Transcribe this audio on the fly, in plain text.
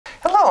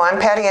Hello, I'm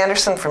Patty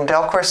Andersen from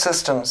Delkor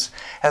Systems.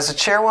 As the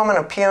Chairwoman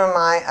of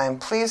PMMI, I am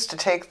pleased to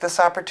take this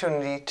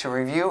opportunity to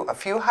review a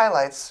few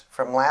highlights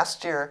from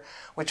last year,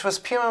 which was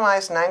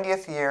PMMI's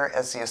 90th year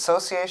as the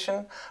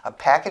Association of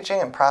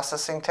Packaging and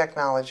Processing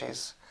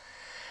Technologies.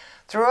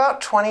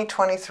 Throughout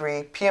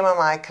 2023,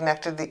 PMMI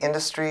connected the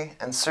industry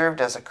and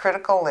served as a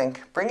critical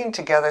link, bringing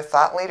together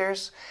thought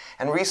leaders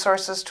and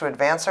resources to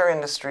advance our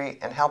industry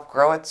and help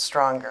grow it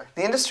stronger.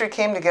 The industry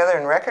came together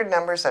in record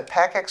numbers at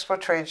PACK EXPO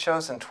trade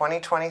shows in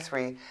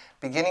 2023,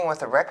 beginning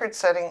with a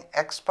record-setting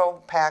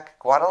EXPO PACK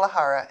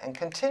Guadalajara and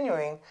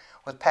continuing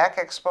with PACK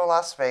EXPO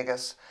Las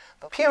Vegas.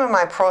 The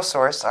PMMI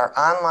ProSource, our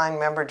online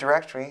member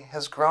directory,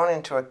 has grown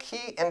into a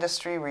key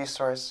industry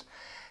resource,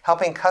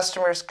 helping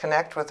customers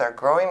connect with our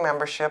growing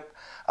membership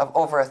of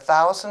over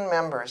 1,000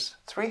 members,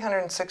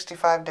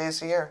 365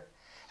 days a year.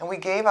 And we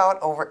gave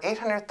out over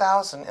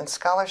 $800,000 in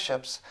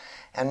scholarships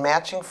and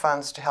matching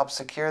funds to help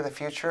secure the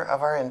future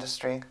of our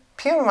industry.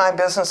 PMMI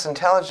Business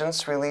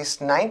Intelligence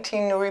released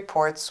 19 new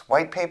reports,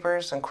 white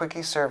papers, and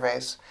quickie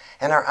surveys,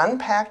 and our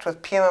Unpacked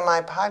with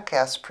PMMI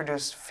podcast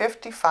produced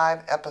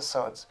 55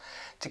 episodes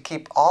to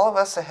keep all of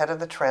us ahead of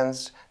the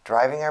trends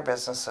driving our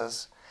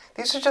businesses.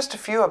 These are just a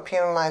few of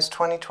PMMI's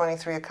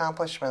 2023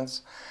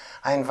 accomplishments.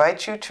 I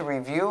invite you to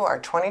review our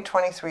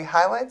 2023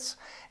 highlights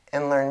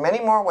and learn many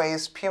more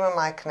ways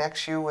PMMI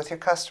connects you with your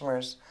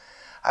customers.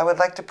 I would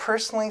like to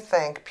personally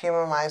thank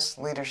PMMI's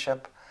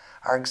leadership,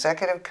 our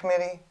executive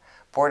committee,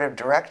 board of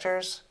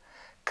directors,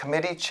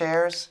 committee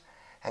chairs,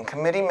 and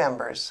committee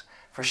members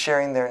for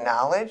sharing their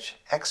knowledge,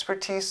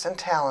 expertise, and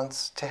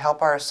talents to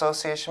help our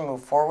association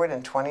move forward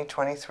in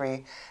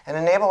 2023 and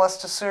enable us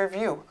to serve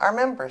you, our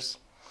members.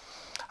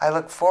 I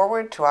look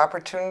forward to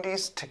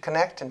opportunities to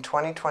connect in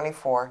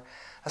 2024,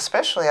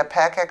 especially at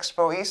PACK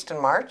EXPO East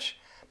in March,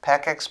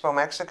 PACK EXPO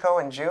Mexico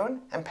in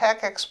June, and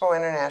PACK EXPO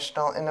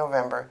International in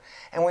November.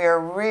 And we are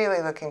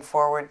really looking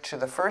forward to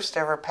the first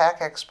ever PACK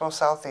EXPO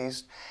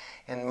Southeast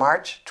in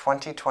March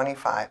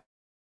 2025.